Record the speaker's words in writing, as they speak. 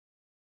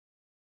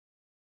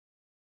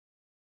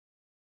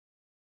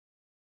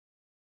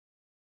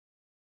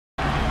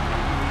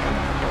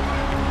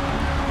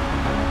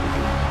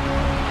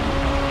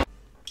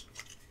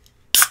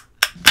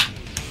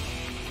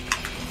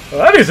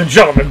Ladies and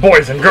gentlemen,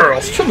 boys and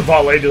girls, to the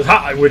volley to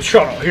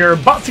HollywoodShono here,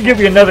 about to give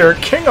you another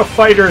King of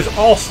Fighters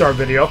All-Star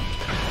video.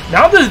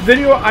 Now in this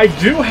video, I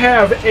do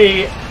have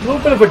a little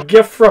bit of a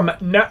gift from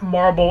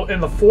Netmarble in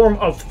the form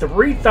of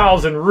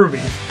 3,000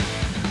 rubies.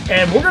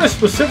 And we're going to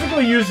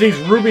specifically use these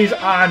rubies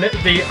on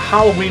the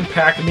Halloween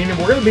pack, meaning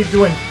we're going to be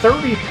doing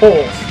 30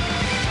 pulls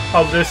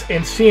of this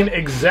and seeing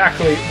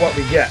exactly what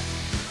we get.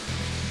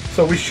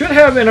 So we should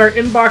have in our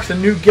inbox a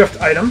new gift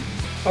item,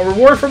 a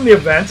reward from the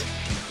event.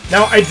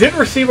 Now, I did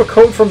receive a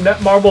code from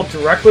Netmarble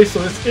directly, so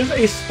this is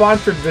a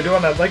sponsored video,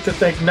 and I'd like to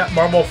thank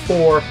Netmarble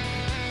for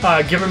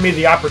giving me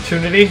the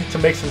opportunity to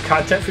make some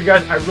content for you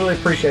guys. I really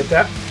appreciate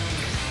that.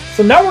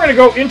 So now we're going to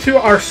go into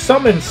our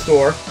summon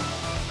store,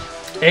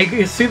 and you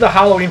can see the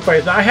Halloween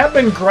fights. Now, I have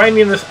been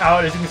grinding this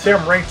out. As you can see,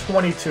 I'm ranked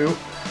 22.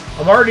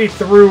 I'm already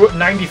through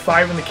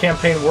 95 in the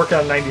campaign, working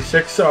on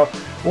 96, so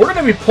we're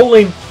going to be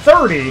pulling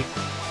 30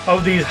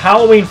 of these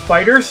Halloween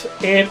fighters,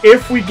 and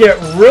if we get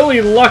really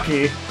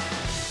lucky,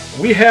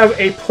 we have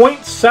a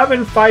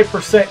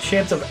 0.75%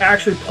 chance of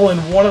actually pulling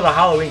one of the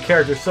Halloween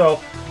characters.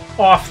 So,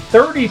 off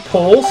 30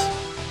 pulls,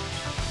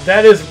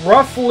 that is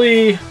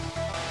roughly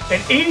an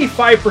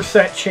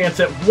 85% chance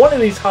that one of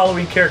these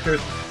Halloween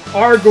characters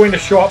are going to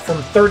show up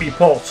from 30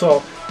 pulls.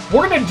 So,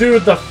 we're going to do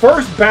the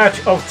first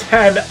batch of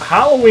 10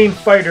 Halloween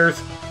fighters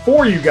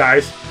for you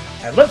guys,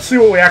 and let's see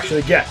what we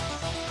actually get.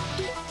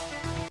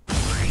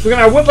 So, again,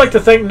 I would like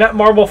to thank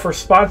Netmarble for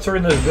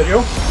sponsoring this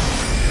video.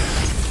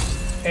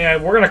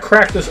 And we're going to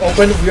crack this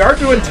open. We are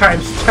doing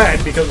times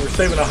 10 because we're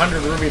saving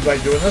 100 rubies by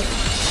doing this.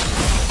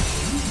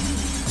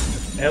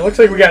 And it looks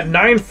like we got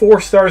 9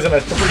 4-stars and a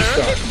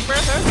 3-star.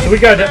 So we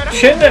got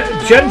Chin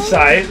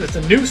Gensai. That's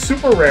a new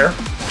super rare.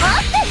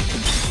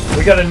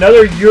 We got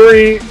another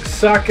Yuri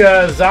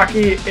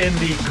Sakazaki in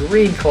the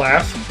green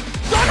class.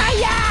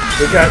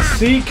 We got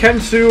C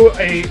Kensu,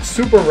 a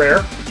super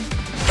rare.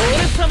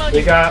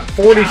 We got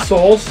 40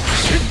 souls.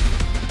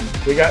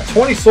 We got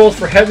 20 souls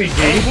for Heavy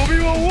D.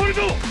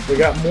 We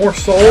got more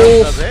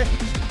souls.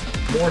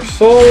 More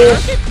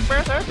souls.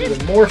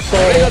 Even more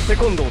souls. We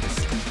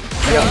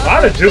got a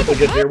lot of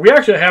duplicates here. We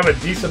actually have a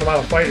decent amount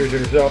of fighters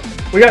here. So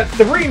we got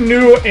 3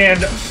 new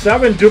and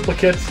 7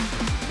 duplicates.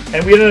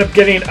 And we ended up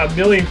getting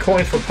 1,000,000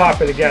 coins for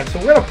popping again. So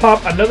we're going to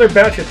pop another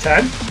batch of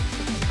 10.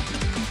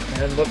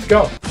 And let's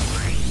go.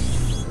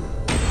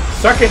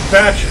 Second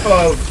batch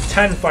of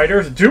 10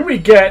 fighters. Do we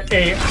get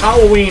a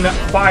Halloween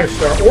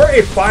 5-star or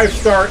a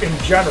 5-star in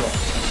general?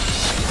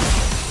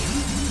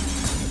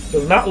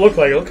 Does not look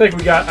like it. Looks like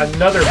we got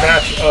another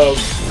batch of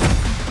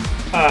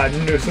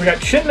new. So we got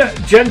Chin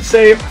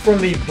Gensei from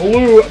the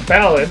blue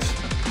balance.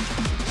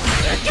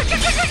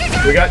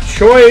 We got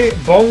Choi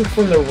Bong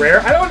from the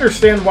rare. I don't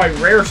understand why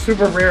rare,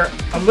 super rare,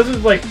 unless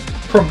it's like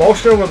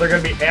promotional where they're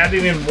going to be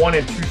adding in 1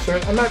 and 2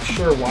 stars. I'm not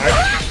sure why.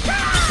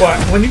 But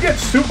when you get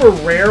super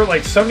rare,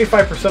 like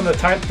 75% of the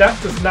time,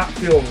 that does not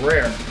feel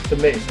rare to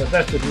me. But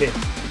that's just me.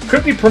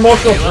 Could be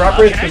promotional drop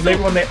rates because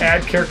maybe when they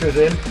add characters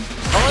in,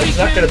 it's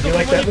not going to be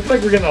like that. Looks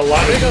like we're getting a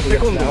lot of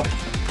duplicates now.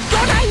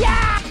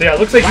 So yeah, it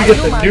looks like you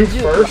get the new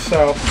first.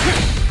 So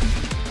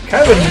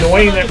kind of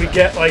annoying that we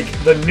get like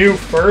the new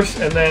first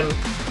and then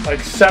like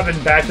 7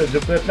 batches of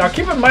duplicates. Now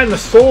keep in mind the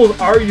souls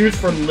are used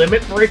for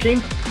limit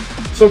breaking.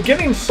 So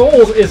getting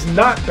souls is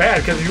not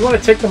bad because if you want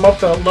to take them up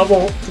to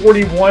level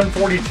 41,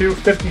 42,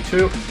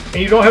 52, and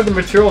you don't have the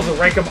materials to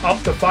rank them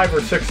up to 5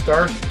 or 6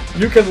 stars,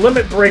 you can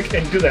limit break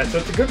and do that. So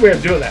it's a good way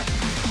of doing that.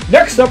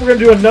 Next up, we're going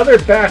to do another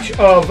batch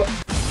of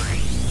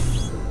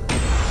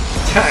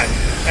 10.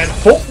 And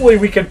hopefully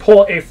we can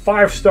pull a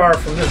 5-star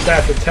from this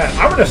batch of 10.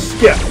 I'm going to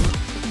skip.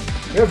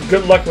 We have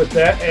good luck with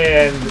that.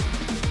 And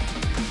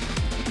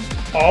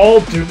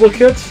all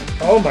duplicates?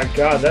 Oh my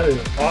god, that is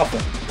awful.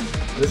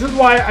 This is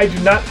why I do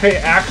not pay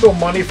actual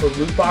money for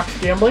loot box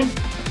gambling.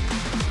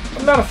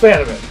 I'm not a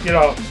fan of it. You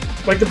know,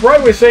 like the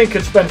Broadway saying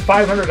could spend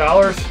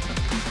 $500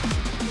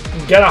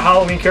 and get a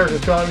Halloween character,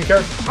 2 Halloween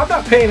characters. I'm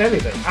not paying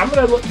anything. I'm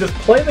going to just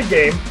play the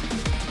game.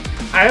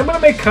 I am going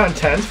to make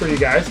content for you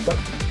guys, but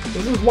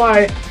this is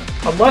why,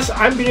 unless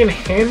I'm being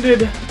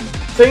handed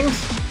things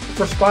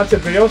for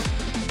sponsored videos,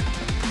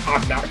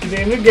 I'm not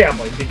getting into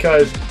gambling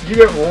because you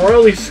get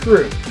royally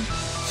screwed.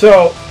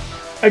 So,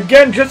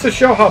 again, just to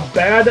show how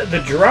bad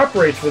the drop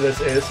rates for this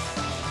is,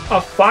 a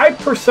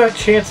 5%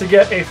 chance to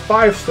get a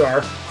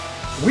 5-star.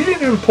 We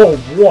didn't even pull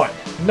one.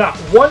 Not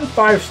one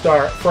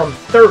 5-star from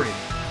 30.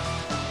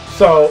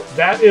 So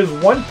that is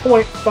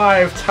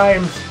 1.5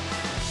 times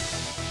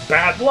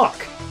bad luck,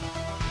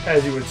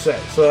 as you would say.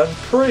 So that's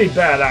pretty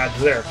bad odds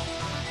there.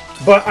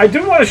 But I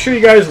do want to show you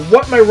guys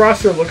what my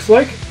roster looks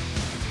like.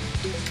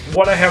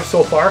 What I have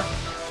so far.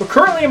 So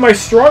currently my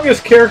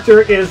strongest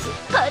character is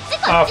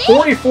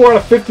 44 out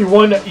of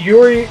 51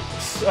 Yuri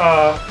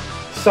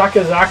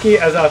Sakazaki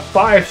as a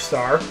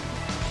 5-star.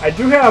 I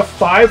do have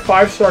 5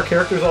 5-star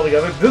characters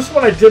altogether. This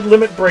one I did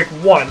limit break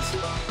once.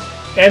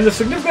 And the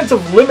significance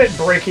of limit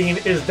breaking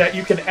is that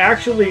you can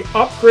actually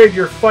upgrade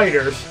your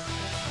fighters.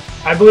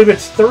 I believe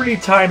it's 30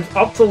 times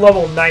up to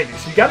level 90.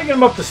 So you got to get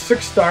them up to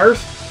 6 stars.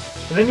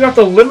 And then you have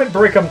to limit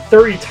break them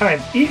 30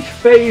 times. Each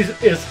phase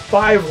is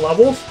 5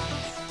 levels,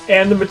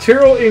 and the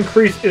material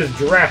increase is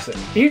drastic.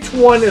 Each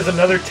one is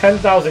another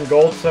 10,000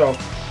 gold, so...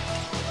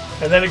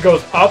 And then it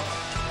goes up.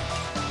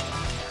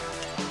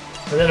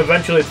 And then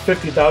eventually it's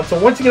 50,000.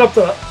 So once you get up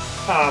to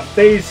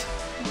phase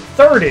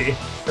 30,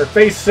 or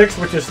phase 6,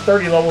 which is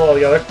 30 level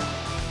altogether,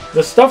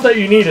 the stuff that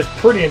you need is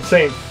pretty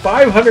insane.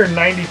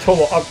 590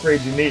 total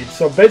upgrades you need.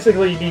 So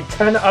basically you need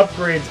 10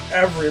 upgrades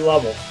every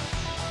level,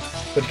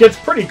 which gets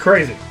pretty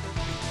crazy.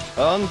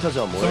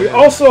 So we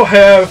also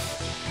have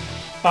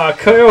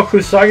Kyo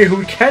Kusagi,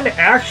 who can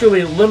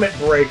actually limit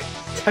break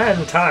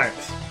 10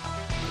 times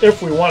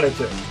if we wanted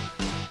to.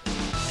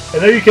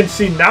 And there you can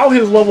see now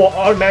his level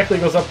automatically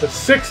goes up to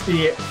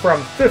 60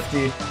 from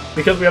 50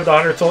 because we have the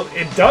 100 souls.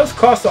 It does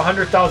cost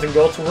 100,000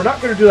 gold, so we're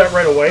not going to do that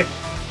right away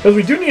because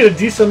we do need a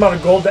decent amount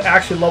of gold to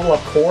actually level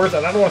up cores,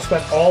 and I don't want to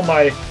spend all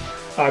my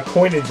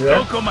coinage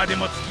there.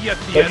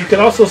 But you can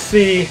also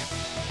see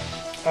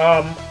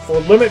for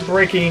limit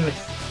breaking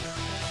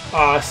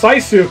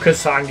Saisu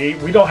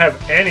Kasangi, we don't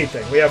have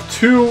anything. We have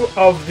 2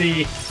 of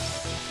the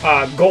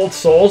gold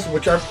souls,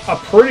 which are a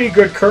pretty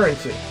good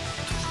currency.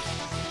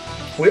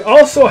 We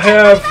also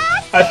have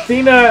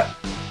Athena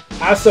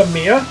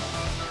Asamiya,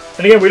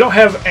 and again, we don't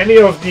have any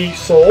of the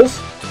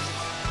souls.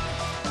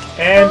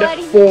 And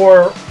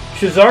for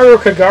Shizaru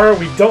Kagara,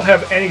 we don't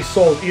have any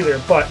souls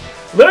either, but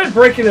limit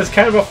breaking is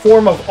kind of a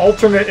form of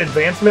alternate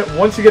advancement.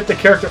 Once you get the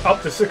character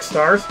up to 6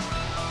 stars,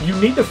 you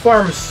need to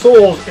farm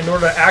souls in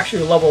order to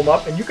actually level them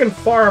up, and you can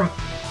farm,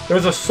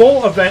 there's a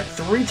soul event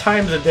 3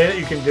 times a day that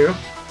you can do,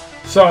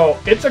 so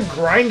it's a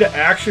grind to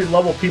actually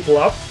level people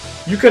up.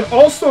 You can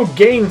also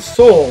gain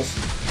souls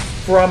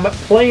from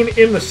playing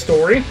in the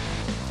story,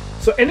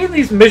 so any of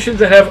these missions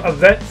that have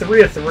event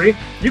 3 of 3,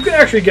 you can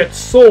actually get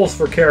souls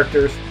for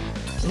characters.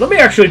 Let me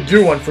actually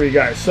do one for you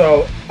guys.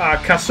 So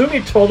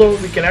Kasumi Todo,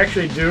 we can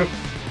actually do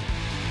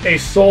a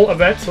soul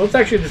event, so let's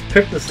actually just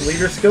pick this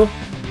leader skill.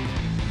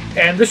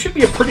 And this should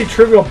be a pretty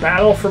trivial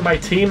battle for my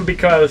team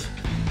because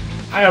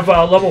I have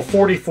level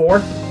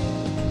 44.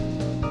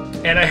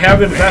 And I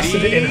have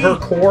invested in her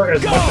core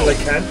as much as I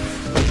can.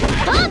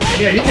 And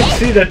yeah, you can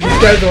see that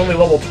these guys are only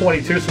level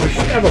 22, so we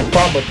shouldn't have a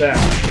problem with that.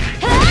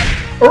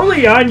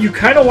 Early on, you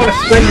kind of want to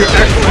spend your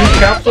XP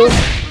capsules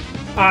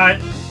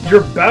on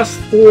your best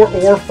 4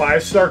 or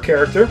 5-star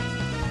character.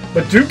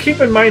 But do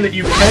keep in mind that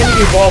you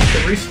can evolve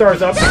 3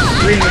 stars up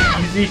extremely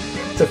easy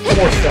to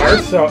 4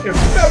 stars. So if you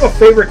have a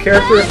favorite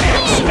character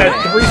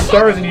at 3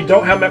 stars and you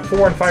don't have them at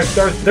 4 and 5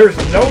 stars, there's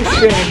no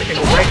shame in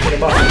ranking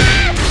them up.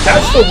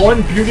 That's the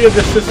one beauty of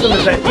the system,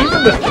 is that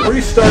even the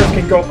 3 stars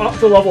can go up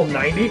to level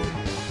 90.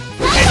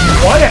 And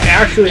you want to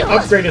actually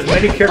upgrade as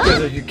many characters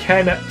as you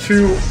can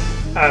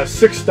to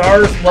 6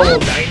 stars, level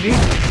 90.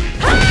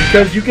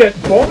 Because you get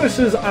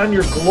bonuses on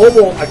your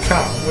global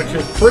account, which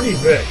is pretty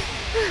big.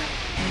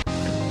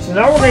 So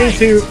now we're going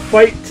to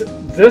fight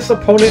this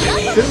opponent.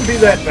 It shouldn't be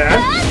that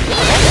bad,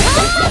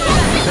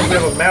 because we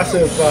have a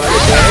massive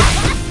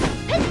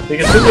advantage. You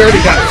can see we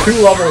already got 2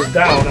 levels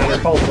down on our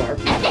health bar.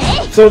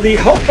 So the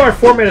health bar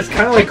format is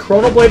kind of like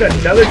Chronoblade,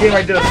 another game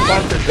I did a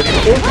sponsored video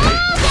for.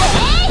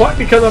 But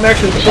because I'm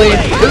actually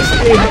playing this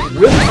game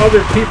with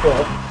other people,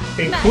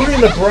 including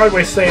the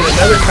Broadway Stay and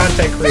another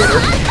content creator,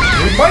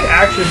 we might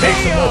actually make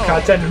some more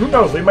content. Who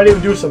knows, we might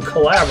even do some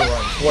collab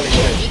runs one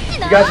day. If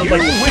you guys would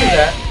like to see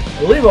that,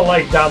 leave a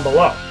like down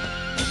below.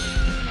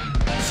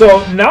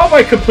 So now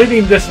by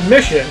completing this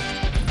mission,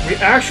 we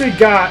actually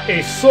got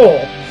a soul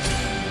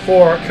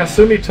for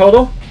Kasumi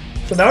Todo.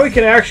 So now we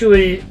can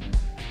actually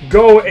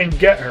go and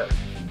get her.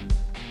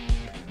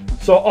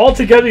 So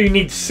altogether you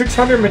need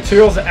 600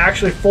 materials to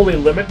actually fully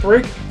limit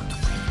break.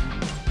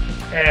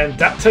 And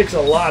that takes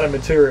a lot of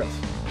materials.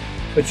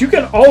 But you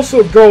can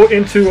also go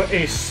into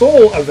a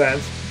soul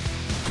event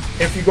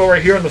if you go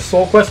right here on the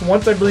soul quest.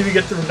 Once I believe you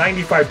get through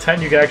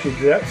 9510, you can actually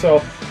do that.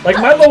 So like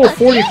my level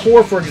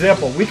 44, for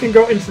example, we can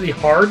go into the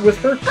hard with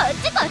her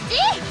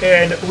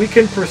and we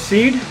can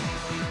proceed.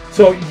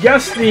 So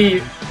yes,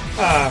 the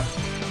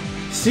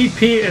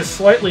CP is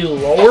slightly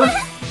lower,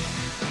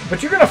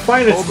 but you're going to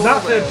find it's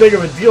not that big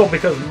of a deal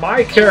because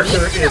my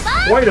character is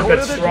quite a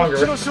bit stronger.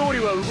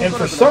 And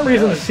for some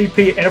reason the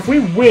CP, and if we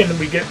win,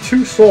 we get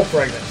 2 soul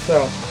fragments.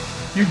 So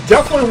you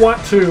definitely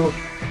want to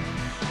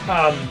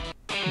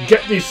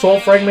get these soul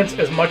fragments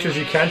as much as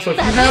you can. So if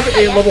you have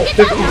a level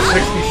 50,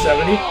 60,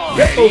 70,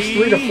 get those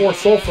 3 to 4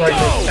 soul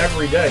fragments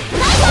every day.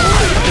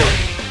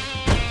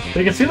 So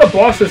you can see the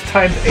boss is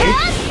times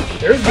 8.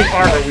 There's the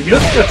armor. We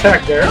missed an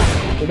attack there.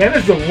 We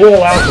managed to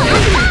roll out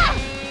there.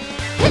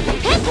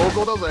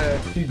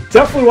 You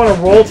definitely want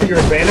to roll to your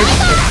advantage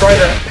and try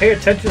to pay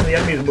attention to the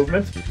enemy's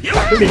movements. It's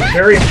going to be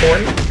very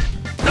important.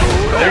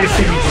 There you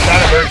see we did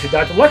not emergency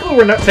dodge. Luckily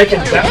we're not taking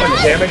that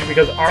much damage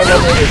because our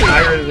level is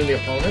higher than the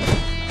opponent's.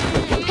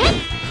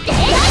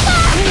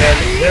 And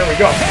there we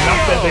go. Not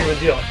that big of a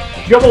deal.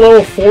 If you have a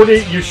level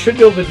 40, you should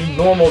be able to do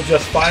normal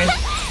just fine.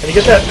 And you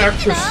get that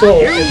extra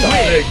soul, it's not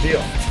a big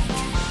deal.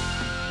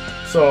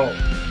 So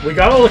we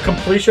got all the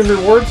completion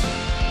rewards.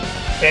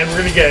 And we're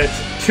going to get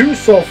 2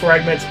 soul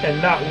fragments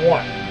and not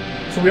 1.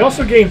 So we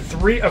also gain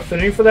 3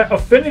 affinity for that.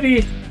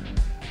 Affinity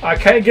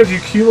kind of gives you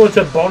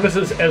cumulative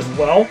bonuses as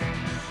well,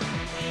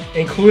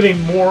 including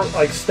more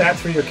like stats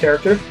for your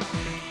character.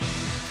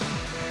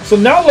 So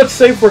now let's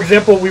say, for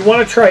example, we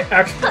want to try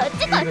expert,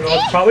 even though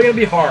it's probably going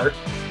to be hard.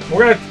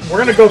 We're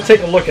gonna go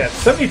take a look at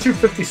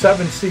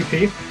 7257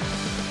 CP.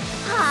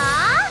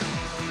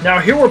 Now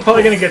here we're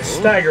probably gonna get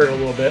staggered a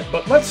little bit,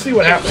 but let's see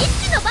what happens.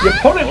 The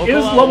opponent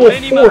is level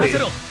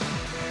 40,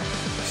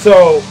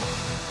 so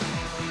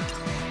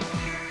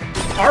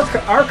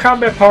our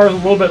combat power is a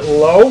little bit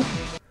low,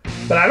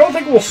 but I don't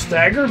think we'll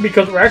stagger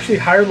because we're actually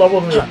higher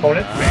level than the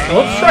opponent. So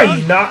let's try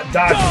not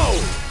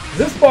dodging.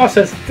 This boss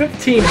has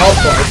 15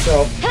 health bars,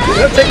 so it's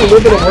gonna take a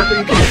little bit of work, but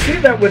you can see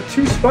that with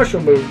 2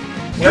 special moves,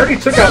 we already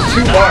took out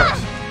 2 bars.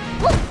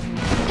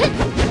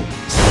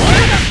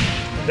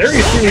 There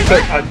you see we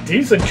took a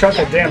decent chunk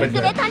of damage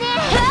there. Yeah,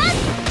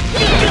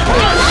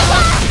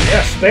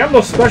 spam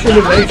those special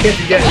moves any chance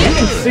you get. You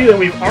can see that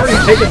we've already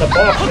taken the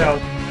boss down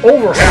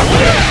over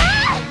halfway.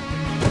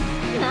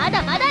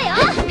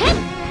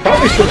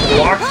 Probably should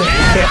block since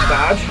he can't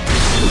dodge.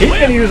 He's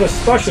going to use a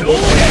special move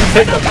and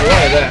take the blow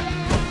of that.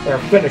 Or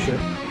a finisher.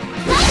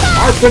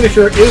 Our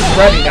finisher is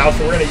ready now,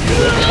 so we're going to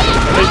use it.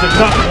 And they did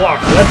not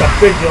block, so that's a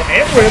big deal.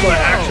 And we're able to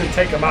actually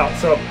take him out.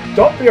 So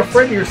don't be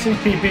afraid of your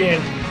CP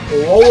being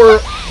lower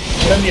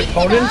than the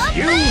opponent's.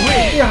 You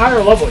will be a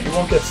higher level, you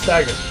won't get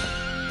staggered.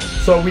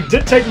 So we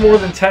did take more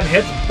than 10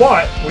 hits,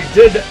 but we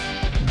did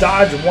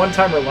dodge 1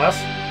 time or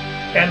less.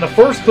 And the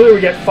first clear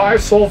we get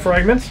 5 soul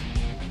fragments.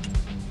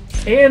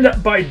 And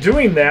by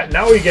doing that,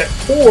 now we get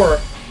 4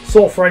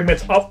 soul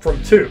fragments up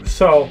from 2.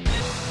 So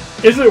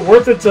is it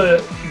worth it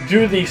to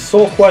do the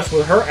soul quest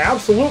with her?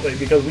 Absolutely,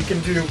 because we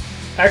can do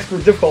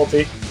expert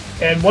difficulty.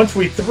 And once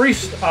we 3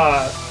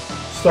 start,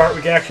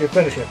 we can actually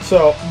finish it.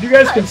 So you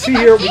guys can see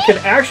here, we can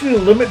actually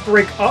limit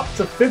break up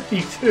to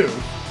 52,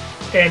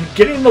 and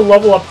getting the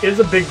level up is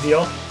a big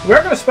deal. We are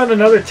going to spend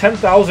another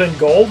 10,000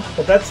 gold,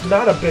 but that's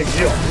not a big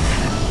deal.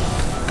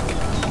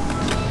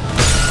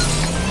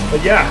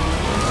 But yeah,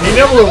 being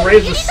able to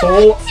raise the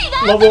soul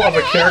level of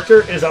a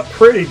character is a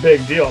pretty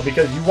big deal,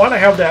 because you want to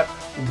have that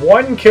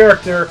one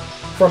character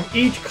from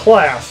each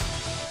class,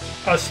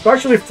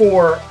 especially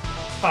for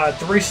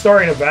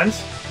 3-starring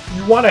events.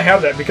 You want to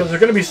have that because there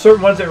are going to be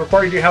certain ones that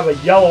require you to have a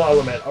yellow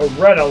element, a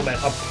red element,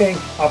 a pink,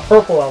 a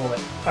purple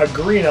element, a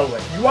green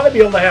element. You want to be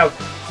able to have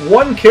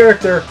one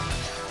character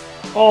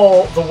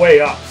all the way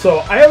up.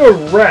 So I have a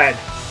red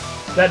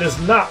that is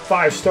not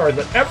 5 stars,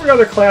 but every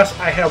other class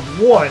I have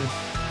one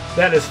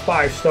that is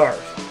 5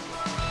 stars.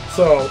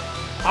 So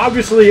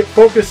obviously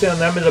focusing on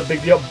them is a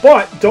big deal,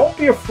 but don't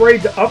be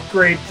afraid to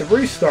upgrade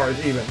 3 stars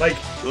even. Like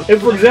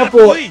if, for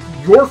example,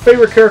 your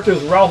favorite character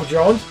is Ralph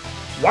Jones,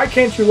 why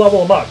can't you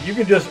level him up? You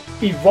can just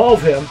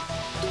evolve him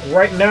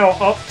right now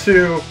up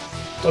to,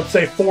 let's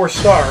say, 4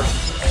 stars.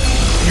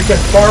 You can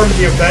farm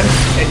the events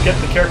and get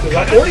the characters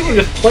out, or you can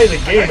just play the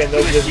game and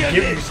they'll just give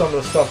you some of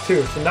the stuff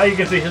too. So now you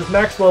can see his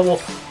max level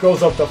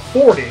goes up to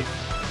 40.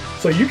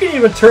 So you can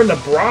even turn the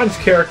bronze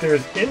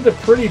characters into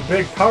pretty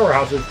big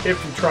powerhouses if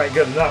you try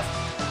good enough.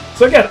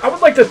 So again, I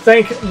would like to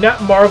thank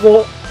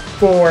Netmarble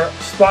for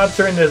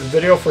sponsoring this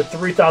video for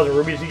 3,000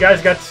 rubies. You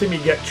guys got to see me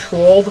get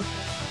trolled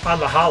on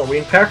the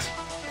Halloween packs.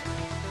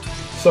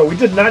 So we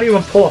did not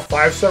even pull a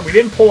 5-star. We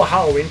didn't pull a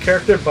Halloween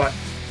character, but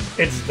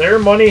it's their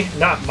money,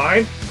 not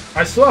mine.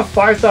 I still have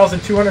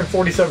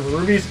 5,247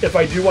 rubies if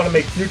I do want to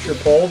make future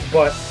pulls,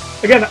 but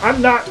again,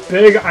 I'm not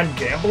big on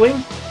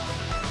gambling.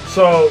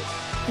 So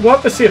we'll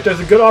have to see if there's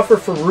a good offer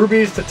for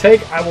rubies to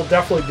take. I will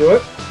definitely do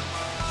it.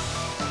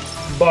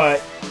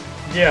 But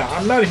yeah,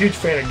 I'm not a huge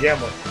fan of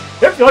gambling.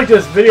 If you like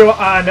this video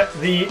on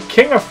the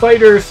King of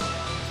Fighters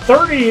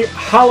 30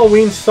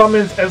 Halloween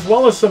summons, as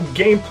well as some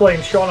gameplay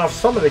and showing off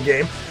some of the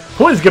game,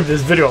 please give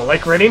this video a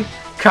like rating,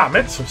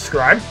 comment,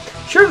 subscribe,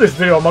 share this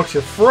video amongst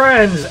your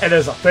friends, and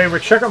as a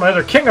favorite, check out my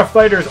other King of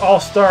Fighters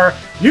All-Star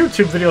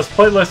YouTube videos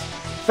playlist,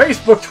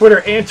 Facebook,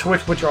 Twitter, and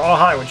Twitch, which are all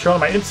HollywoodShono,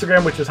 my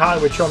Instagram, which is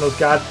HollywoodShono's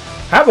God.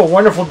 Have a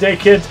wonderful day,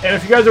 kids, and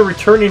if you guys are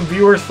returning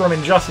viewers from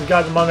Injustice,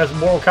 Gods Among Us,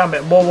 Mortal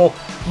Kombat Mobile,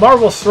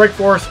 Marvel Strike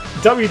Force,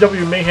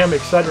 WW Mayhem,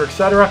 etc.,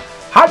 etc.,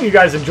 how do you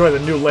guys enjoy the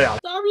new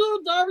layout?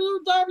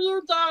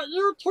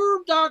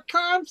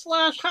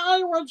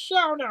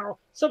 www.youtube.com/HollywoodShono.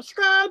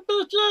 Subscribe,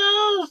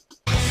 bitches!